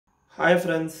Hi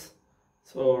friends.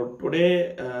 So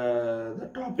today the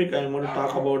topic I'm going to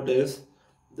talk about is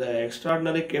the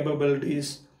extraordinary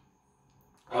capabilities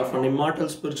of an immortal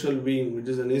spiritual being, which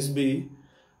is an isbe,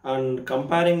 and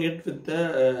comparing it with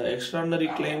the extraordinary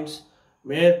claims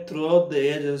made throughout the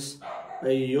ages by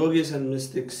yogis and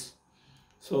mystics.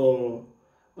 So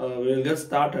we'll get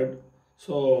started.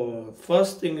 So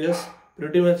first thing is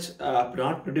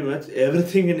not pretty much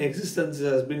everything in existence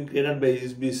has been created by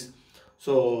isbes.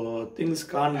 So things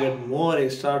can't get more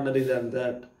extraordinary than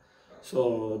that.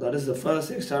 So that is the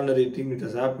first extraordinary thing which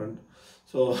has happened.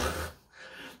 So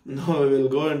now we will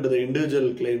go into the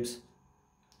individual claims.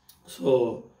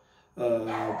 So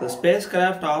the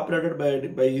spacecraft operated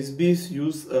by ISBs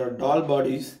use doll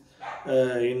bodies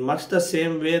in much the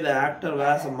same way the actor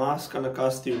wears a mask and a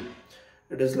costume.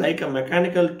 It is like a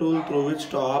mechanical tool through which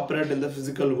to operate in the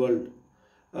physical world.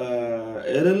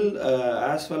 Errol,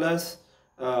 as well as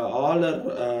all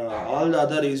the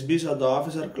other ISBs of the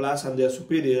officer class and their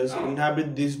superiors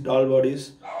inhabit these doll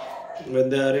bodies when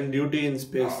they are in duty in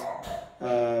space.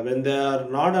 When they are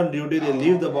not on duty, they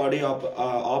leave the body,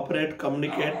 operate,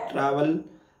 communicate, travel,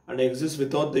 and exist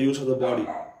without the use of the body.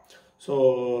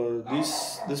 So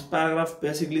this paragraph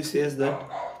basically says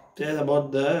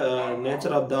about the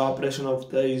nature of the operation of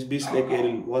the ISBs like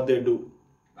Eril, what they do.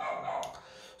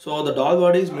 So the doll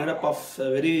body is made up of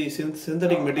very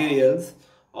synthetic materials.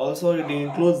 Also, it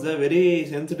includes the very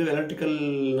sensitive electrical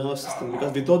nervous system,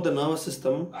 because without the nervous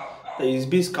system, the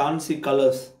ISBs can't see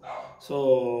colors.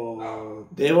 So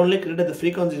they only created the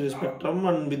frequency spectrum,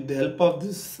 and with the help of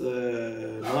this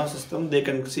nervous system, they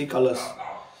can see colors.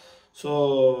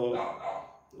 So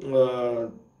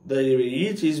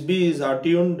each ISB is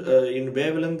attuned in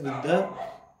wavelength with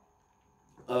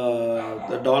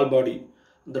the doll body.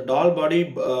 The doll body,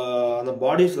 the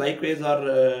bodies likewise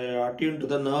are attuned to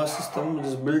the nervous system which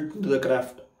is built into the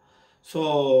craft.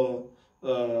 So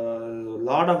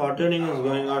lot of attuning is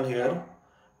going on here,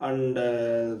 and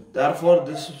therefore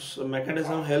this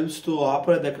mechanism helps to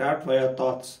operate the craft via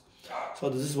thoughts. So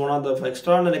this is one of the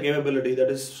extraordinary capability, that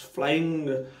is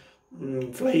flying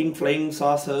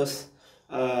saucers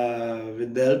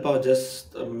with the help of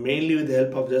just mainly with the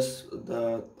help of just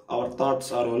our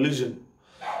thoughts, our illusion.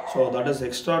 So that is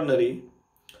extraordinary.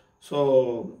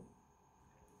 So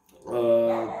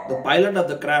the pilot of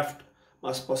the craft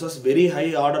must possess very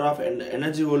high order of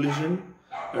energy evolution,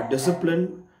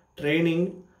 discipline,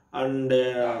 training, and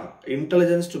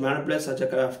intelligence to manipulate such a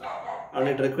craft. And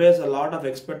it requires a lot of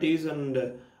expertise, and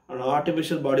an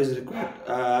artificial body is required,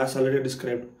 as already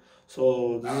described.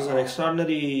 So this is an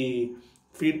extraordinary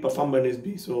feat performed by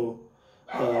ISB. So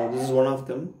this is one of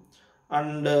them.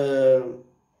 And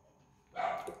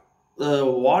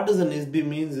what is an ISB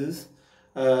means is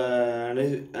an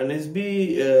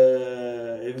ISB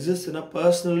exists in a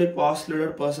personally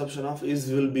postulated perception of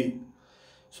is will be.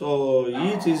 So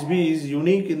each ISB is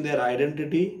unique in their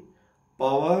identity,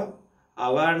 power,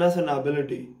 awareness, and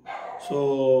ability.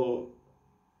 So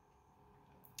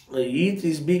each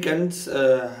ISB can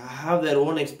have their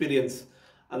own experience,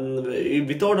 and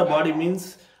without a body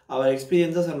means our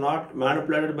experiences are not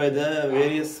manipulated by the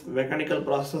various mechanical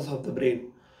processes of the brain.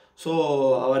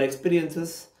 So our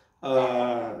experiences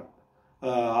are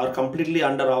completely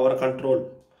under our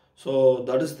control. So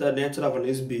that is the nature of an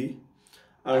ISB.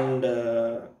 And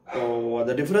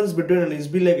the difference between an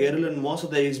ISB like Errol and most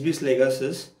of the ISBs like us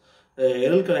is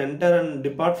Errol can enter and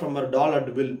depart from her doll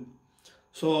at will.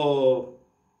 So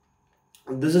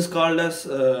this is called as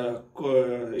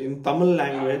in Tamil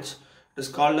language, it is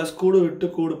called as kudu vittu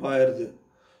kudu payirudhu.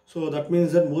 So that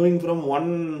means that moving from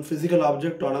one physical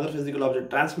object to another physical object,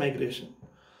 transmigration.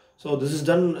 So this is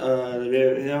done,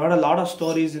 we have had a lot of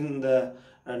stories in the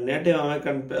Native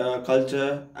American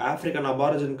culture, African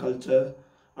Aborigine culture,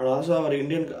 and also our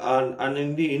Indian and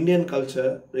in the Indian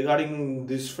culture regarding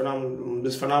this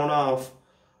phenomena of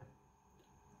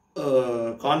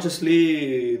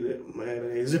consciously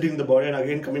exiting the body and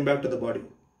again coming back to the body.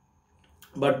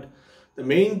 But the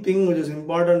main thing which is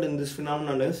important in this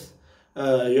phenomenon is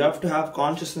you have to have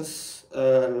consciousness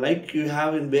like you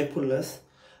have in wakefulness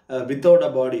without a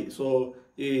body. So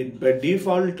by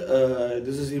default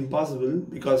this is impossible,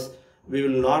 because we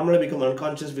will normally become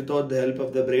unconscious without the help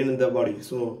of the brain and the body.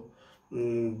 So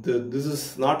this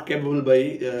is not capable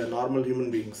by normal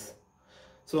human beings.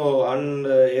 So and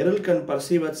Errol can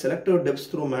perceive at selective depths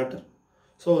through matter.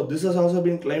 So this has also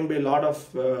been claimed by a lot of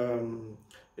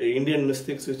Indian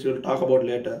mystics, which we will talk about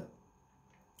later.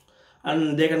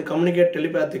 And they can communicate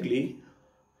telepathically,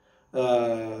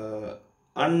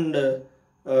 and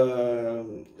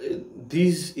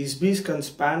these ISBs can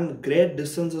span great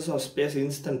distances of space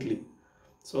instantly.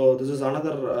 So this is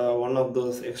another one of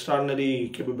those extraordinary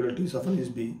capabilities of an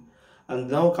isbe. And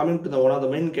now coming to the one of the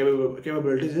main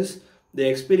capabilities is they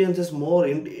experiences more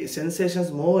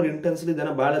sensations more intensely than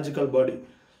a biological body.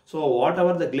 So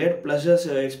whatever the great pleasures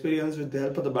you experience with the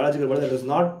help of the biological body, that is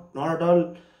not at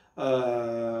all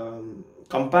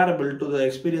comparable to the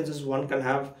experiences one can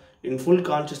have in full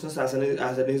consciousness as an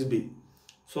isbe.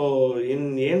 So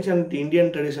in ancient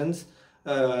Indian traditions,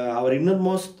 our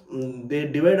innermost, they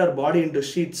divide our body into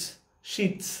sheets.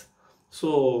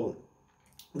 So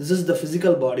this is the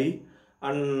physical body,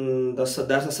 and there's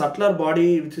a subtler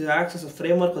body which acts as a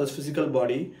framework for this physical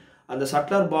body, and the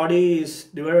subtler body is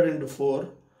divided into four.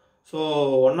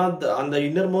 So the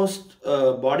innermost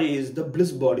body is the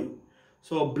bliss body.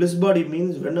 So bliss body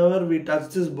means whenever we touch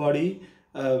this body,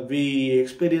 we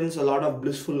experience a lot of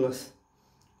blissfulness.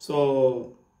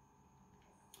 So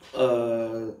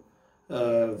uh,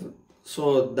 uh,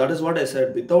 so that is what I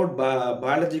said. Without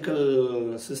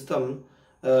biological system,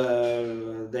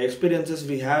 the experiences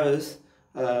we have is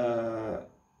the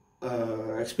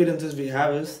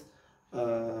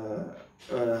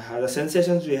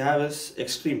sensations we have is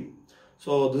extreme.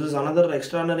 So this is another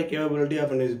extraordinary capability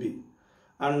of an isbe,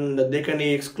 and they can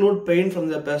exclude pain from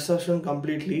their perception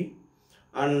completely,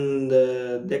 and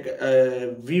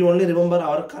we only remember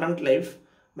our current life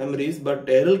memories, but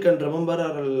Errol can remember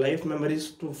our life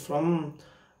memories from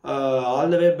all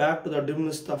the way back to the dim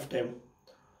mist of time.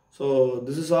 So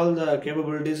this is all the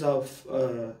capabilities of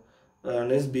an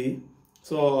SB.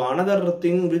 So another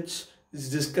thing which is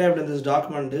described in this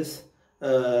document is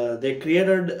they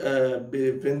created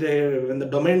when the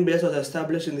domain base was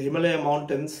established in the Himalaya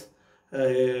mountains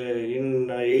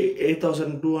in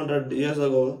 8,200 years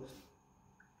ago.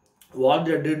 What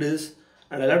they did is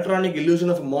an electronic illusion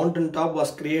of a mountain top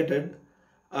was created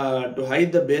to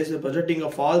hide the base by projecting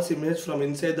a false image from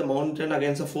inside the mountain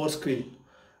against a force screen.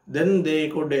 Then they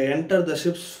could enter the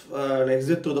ships and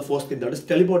exit through the force screen. That is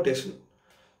teleportation.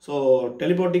 So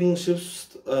teleporting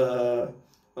ships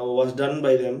was done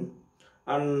by them.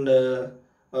 And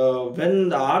when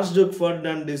the Archduke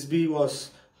Ferdinand Isby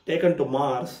was taken to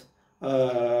Mars,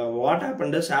 what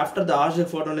happened is after the Archduke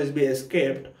Ferdinand Isby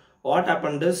escaped, what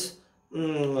happened is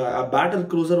a battle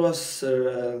cruiser was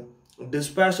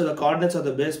dispatched to the coordinates of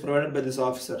the base provided by this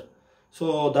officer.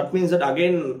 So that means that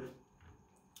again,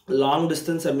 long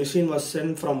distance, a machine was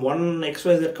sent from one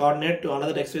XYZ coordinate to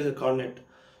another XYZ coordinate.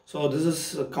 So this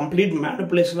is a complete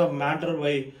manipulation of matter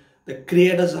by the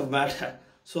creators of matter.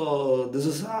 So this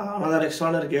is another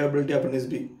extraordinary capability of an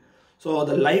ISB. So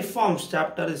the life forms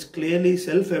chapter is clearly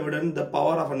self-evident the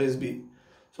power of an ISB.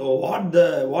 So what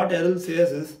Errol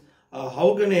says is,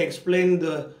 how can I explain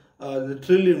the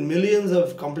millions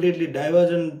of completely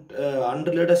divergent,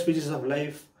 unrelated species of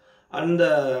life, and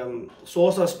the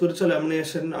source of spiritual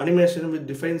animation which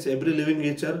defines every living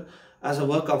creature as a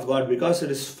work of God, because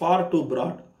it is far too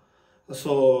broad.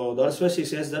 So that's why she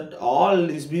says that all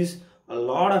ISBs, a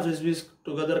lot of ISBs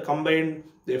together combined,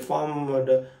 they formed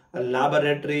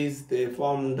laboratories, they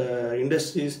formed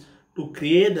industries to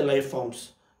create the life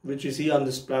forms which we see on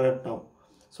this planet now.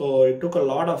 So it took a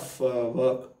lot of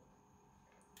work,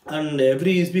 and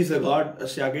every ISB is a god.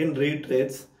 She again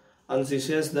reiterates, and she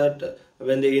says that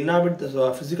when they inhabit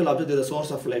the physical object, they are the source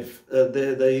of life.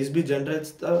 The ISB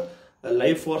generates the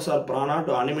life force or prana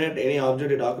to animate any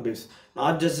object it occupies.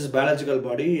 Not just his biological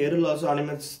body, Errol also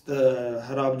animates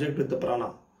her object with the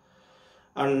prana.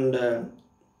 And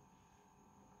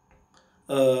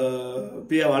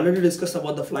we have already discussed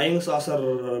about the flying saucer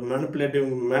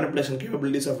manipulation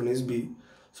capabilities of an ISB.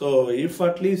 So if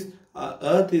at least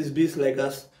Earth ISBs like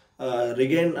us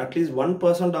regain at least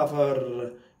 1% of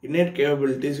our innate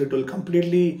capabilities, it will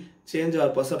completely change our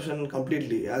perception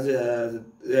completely. As it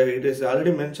is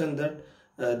already mentioned that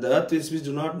the Earth ISBs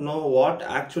do not know what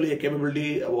actually a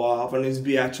capability of an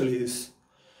ISB actually is.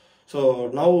 So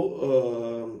now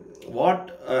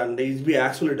what the ISB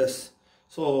actually does.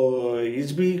 So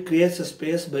ISB creates a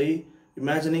space by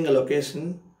imagining a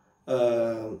location.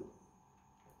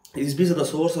 ISBs are the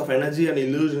source of energy and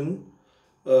illusion.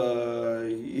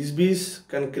 ISBs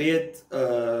can create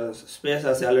space,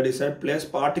 as I already said, place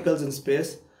particles in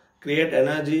space, create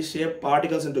energy, shape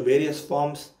particles into various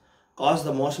forms, cause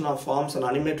the motion of forms and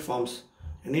animate forms.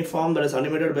 Any form that is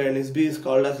animated by an ISB is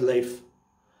called as life.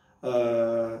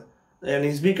 An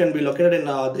ISB can be located in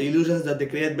the illusions that they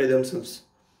create by themselves.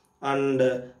 And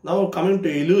now coming to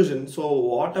illusion, so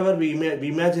whatever we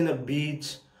imagine a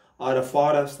beach or a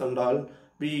forest and all,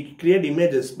 we create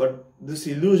images, but this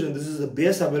illusion, this is the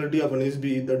base ability of an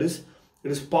ISB, that is, it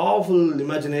is powerful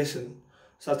imagination,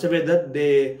 such a way that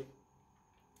they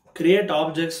create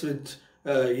objects with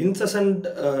incessant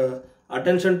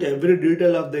attention to every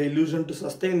detail of the illusion to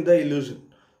sustain the illusion.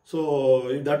 So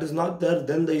if that is not there,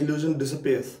 then the illusion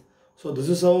disappears. So this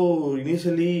is how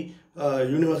initially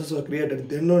universes were created.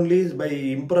 Then only by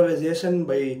improvisation,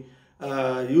 by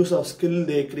use of skill,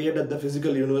 they created the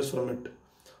physical universe from it.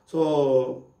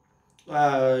 So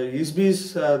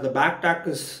isbe's the backtrack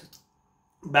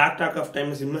of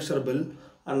time is immeasurable.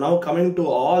 And now coming to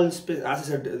all space, as I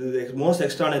said, the most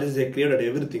extraordinary is they created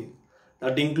everything.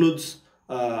 That includes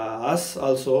us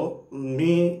also,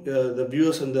 me, the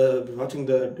viewers and the watching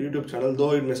the YouTube channel.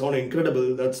 Though it may sound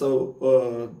incredible, that's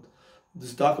how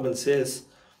this document says.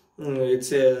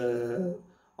 It's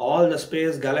all the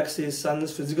space, galaxies,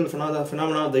 suns, physical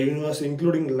phenomena of the universe,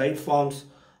 including life forms,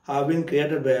 have been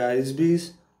created by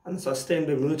isbes and sustained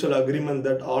by mutual agreement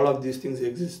that all of these things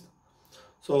exist.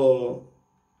 So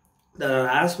there are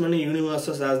as many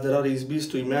universes as there are isbes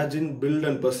to imagine, build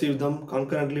and perceive them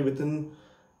concurrently within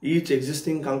each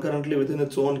existing concurrently within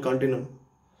its own continuum.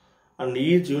 And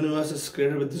each universe is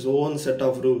created with its own set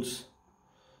of rules.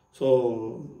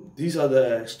 So these are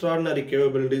the extraordinary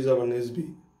capabilities of an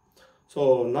isbe.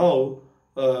 So now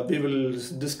we will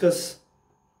discuss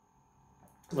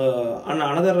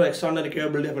another extraordinary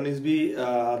capability of an isbe.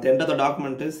 At the end of the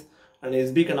document is an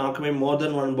isbe can occupy more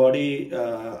than one body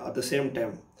at the same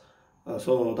time.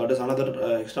 So that is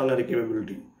another extraordinary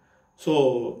capability.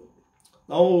 So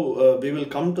now we will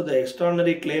come to the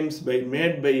extraordinary claims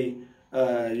made by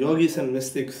yogis and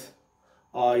mystics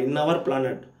in our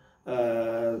planet.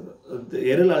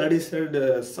 Eril already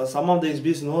said some of the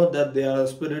isbes know that they are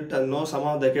spirit and know some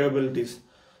of the capabilities.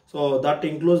 So that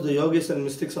includes the yogis and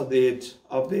mystics of the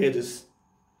ages.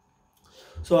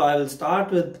 So I will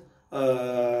start with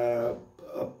Paramahamsa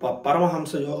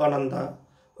Yogananda,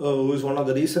 who is one of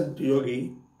the recent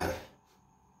yogi.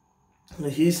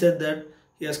 He said that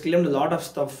he has claimed a lot of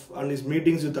stuff on his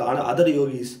meetings with other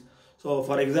yogis. So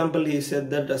for example, he said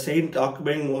that a saint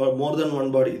occupying more than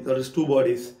one body, that is 2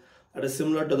 bodies, that is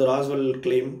similar to the Roswell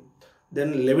claim.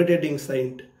 Then levitating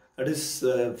saint, that is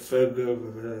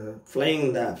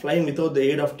flying without the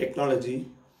aid of technology.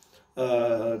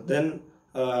 Then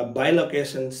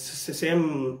bilocation,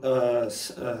 same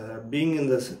being in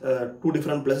the 2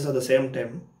 different places at the same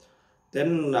time.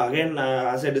 Then again,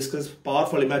 as I discussed,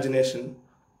 powerful imagination,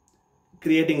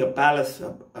 creating a palace,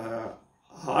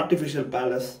 artificial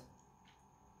palace.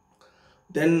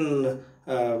 Then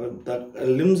the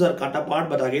limbs are cut apart,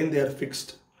 but again they are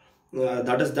fixed.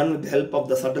 That is done with the help of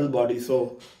the subtle body.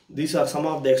 So these are some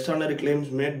of the extraordinary claims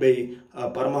made by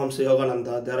Paramahamsa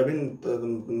Yogananda. There have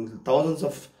been thousands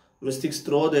of mystics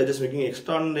throughout the ages making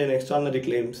extraordinary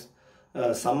claims.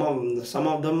 Some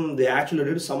of them they actually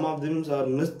did. Some of them are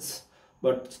myths,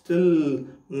 but still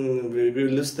we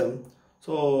will list them.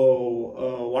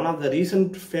 So one of the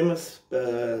recent famous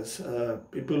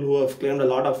people who have claimed a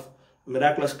lot of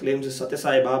miraculous claims is Satya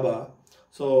Sai Baba.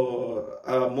 So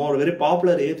a very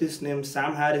popular atheist named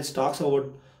Sam Harris talks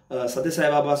about Satya Sai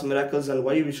Baba's miracles and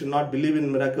why we should not believe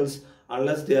in miracles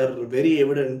unless they are very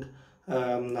evident.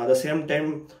 At the same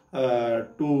time,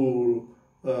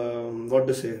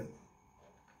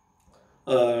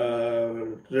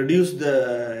 reduce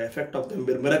the effect of the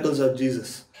miracles of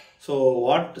Jesus. So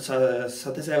what Satya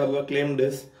Sai Baba claimed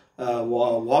is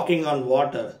walking on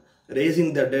water,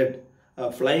 raising the dead,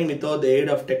 flying without the aid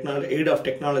of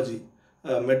technology,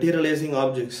 materializing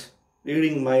objects,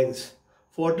 reading minds,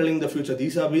 foretelling the future.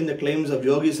 These have been the claims of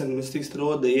yogis and mystics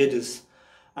throughout the ages,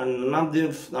 and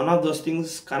none of those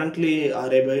things currently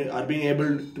are being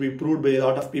able to be proved by a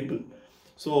lot of people.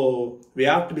 So we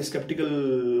have to be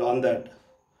skeptical on that.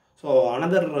 So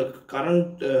another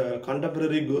current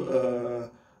contemporary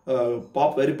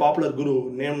very popular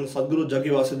guru named Sadguru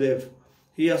Jaggi Vasudev,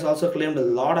 he has also claimed a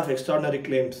lot of extraordinary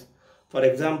claims. For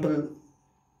example,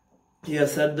 he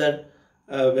has said that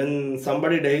when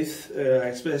somebody dies,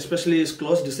 especially his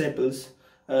close disciples,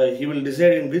 he will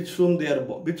decide in which womb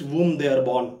they are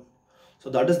born. So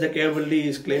that is the capability he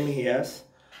is claiming he has.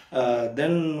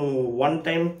 Then one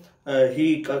time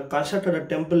he constructed a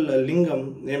temple, a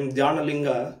lingam named Dhyana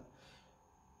Linga.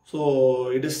 So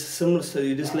it is similar.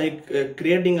 It is like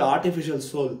creating an artificial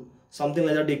soul, something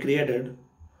like that he created.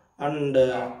 And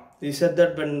he said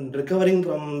that when recovering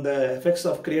from the effects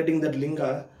of creating that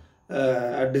linga,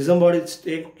 a disembodied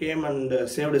state came and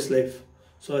saved his life.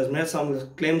 So he has made some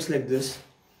claims like this,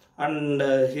 and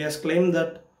he has claimed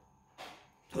that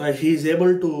he is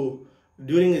able to,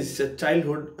 during his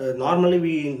childhood, normally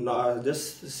we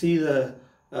just see the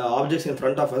objects in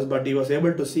front of us, but he was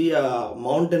able to see a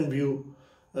mountain view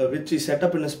which he set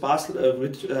up in his past,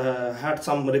 which had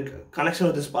some connection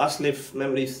with his past life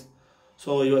memories.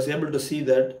 So he was able to see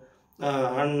that,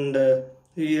 and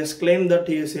he has claimed that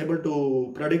he is able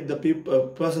to predict the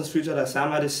person's future. As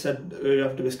Sam Harris said, you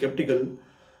have to be skeptical.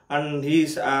 And he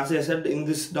is, as I said, in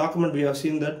this document we have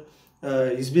seen that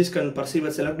isbes can perceive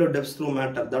a selective depth through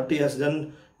matter. That he has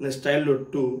done in his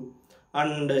childhood too.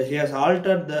 And he has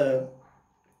altered the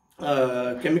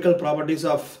chemical properties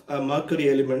of mercury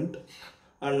element.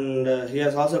 And he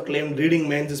has also claimed reading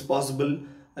minds is possible,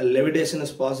 levitation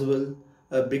is possible,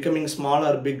 becoming small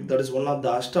or big. That is one of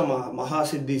the Ashta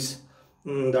Mahasiddhis.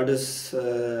 That is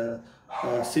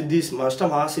Siddhis. Ashta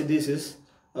Mahasiddhis is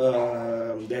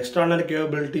the extraordinary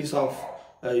capabilities of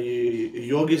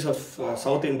yogis of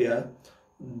South India,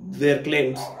 their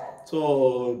claims.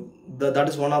 So that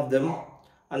is one of them.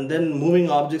 And then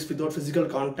moving objects without physical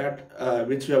contact,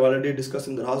 which we have already discussed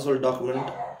in the Roswell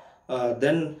document.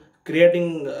 Then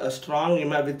creating a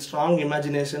with strong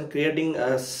imagination, creating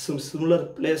a similar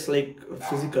place like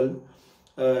physical,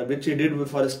 which he did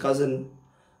for his cousin.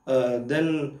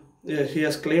 Then he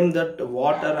has claimed that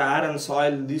water, air and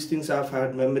soil, these things have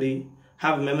memory.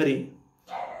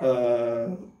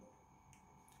 Then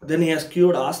he has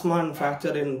cured asthma and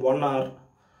fracture in 1 hour.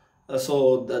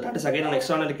 So that is again an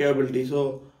extraordinary capability.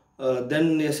 So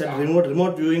then he said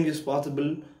remote viewing is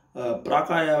possible.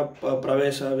 Parakaya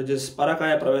Pravesha,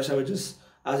 which is,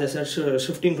 as I said,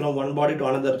 shifting from one body to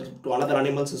another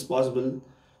animals is possible.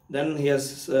 Then he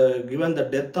has given the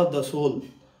death of the soul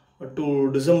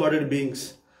to disembodied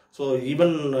beings. So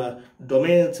even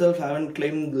domain itself haven't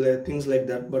claimed things like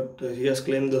that, but he has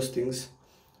claimed those things.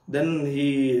 Then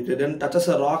he touches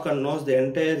a rock and knows the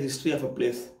entire history of a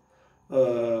place.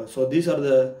 So these are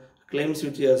the claims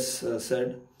which he has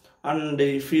said. And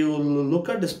if you look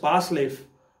at his past life,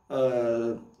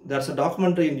 there's a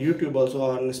documentary in YouTube also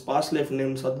on his past life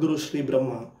named Sadguru Sri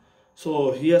Brahma.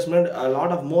 So he has made a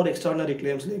lot of more extraordinary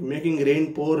claims, like making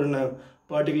rain pour in a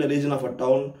particular region of a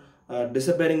town,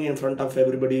 disappearing in front of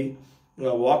everybody,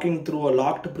 walking through a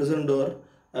locked prison door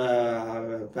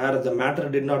where the matter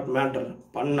did not matter,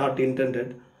 pun not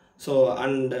intended. So,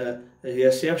 and he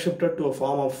has shapeshifted to a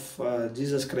form of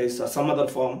Jesus Christ or some other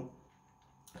form,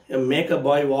 make a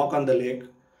boy walk on the lake,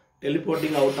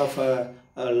 teleporting out of a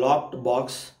locked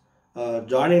box,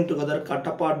 joining together cut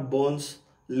apart bones,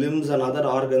 limbs and other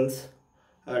organs,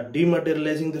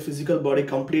 dematerializing the physical body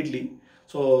completely,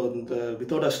 so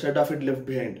without a shred of it left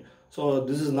behind. So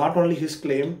this is not only his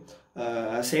claim.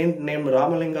 A saint named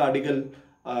Ramalinga Adigal,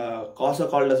 also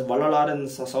called as Vallalar in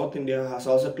South India, has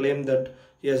also claimed that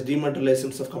he has dematerialized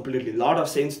himself completely. A lot of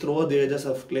saints throughout the ages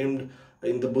have claimed,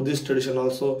 in the Buddhist tradition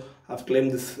also have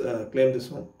claimed this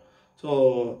one.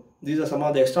 So these are some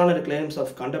of the extraordinary claims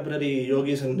of contemporary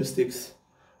yogis and mystics,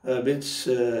 which,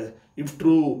 if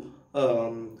true,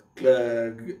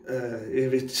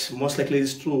 which most likely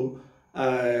is true,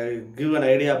 give an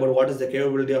idea about what is the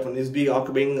capability of an isbe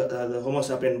occupying the Homo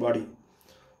sapien body.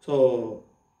 So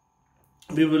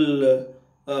we will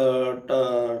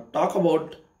talk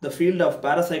about the field of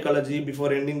parapsychology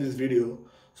before ending this video.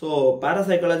 So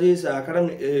parapsychology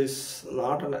is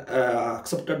not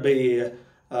accepted by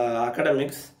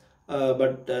academics,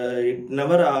 but it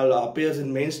never appears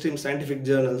in mainstream scientific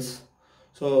journals.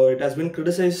 So it has been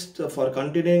criticized for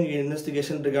continuing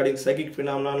investigation regarding psychic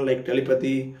phenomena like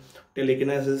telepathy,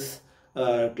 telekinesis,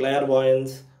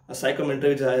 clairvoyance, psychometry,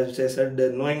 which I said,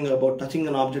 knowing about touching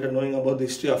an object and knowing about the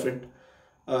history of it,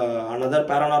 and other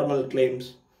paranormal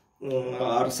claims,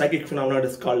 or psychic phenomena it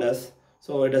is called as.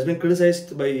 So it has been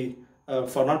criticized by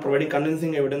for not providing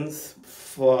convincing evidence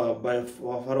for over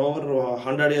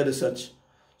 100-year research.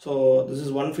 So this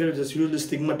is one field which is hugely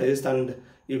stigmatized, and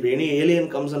if any alien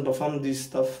comes and performs these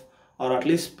stuff, or at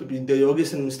least the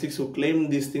yogis and mystics who claim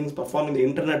these things perform in the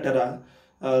internet era,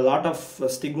 a lot of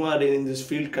stigma in this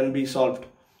field can be solved.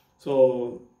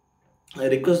 So I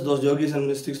request those yogis and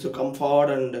mystics to come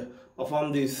forward and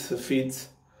perform these feats,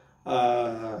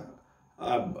 so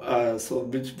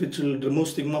which will remove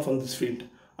stigma from this field,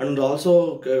 and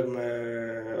also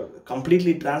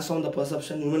completely transform the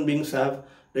perception human beings have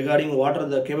regarding what are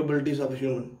the capabilities of a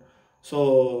human.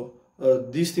 So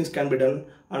these things can be done.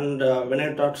 And when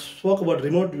I spoke about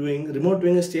remote viewing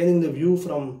is changing the view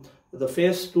from the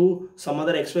face to some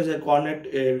other XYZ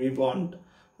coordinate we want.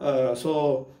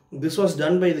 So this was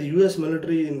done by the US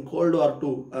military in Cold War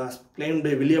II, as claimed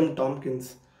by William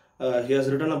Tompkins. He has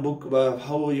written a book about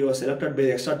how he was selected by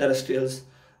extraterrestrials.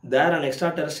 There, an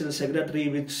extraterrestrial secretary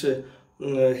which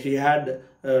he had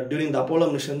during the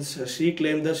Apollo missions, she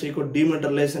claimed that she could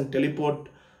dematerialize and teleport,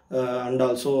 and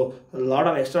also a lot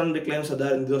of extraordinary claims are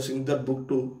there in that book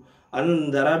too.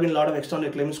 And there have been a lot of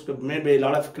extraordinary claims made by a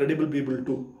lot of credible people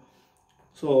too.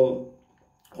 So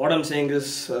what I'm saying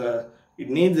is, it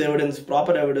needs evidence,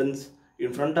 proper evidence.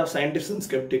 in front of scientists and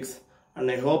skeptics, and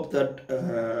I hope that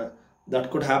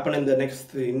that could happen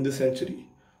in this century.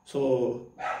 So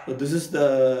this is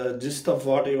the gist of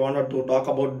what I wanted to talk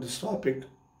about this topic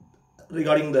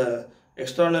regarding the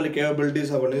extraordinary capabilities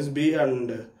of an isbe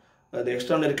and the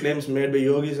extraordinary claims made by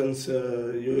yogis and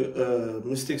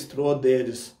mystics throughout the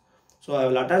ages. So I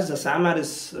will attach the Sam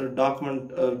Harris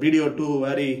video too,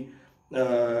 where he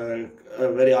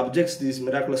objects these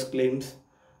miraculous claims.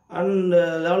 And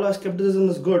level of skepticism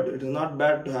is good. It is not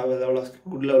bad to have a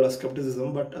good level of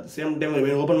skepticism, but at the same time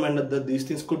remain open-minded that these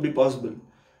things could be possible,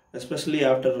 especially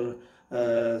after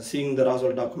seeing the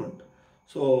Roswell document.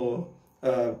 So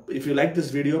if you like this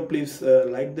video, please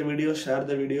like the video, share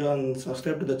the video, and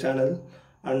subscribe to the channel.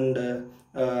 And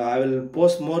I will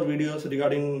post more videos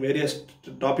regarding various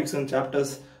topics and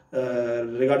chapters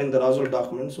regarding the Roswell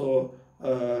document. So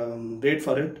wait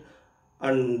for it,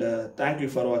 and thank you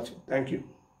for watching. Thank you.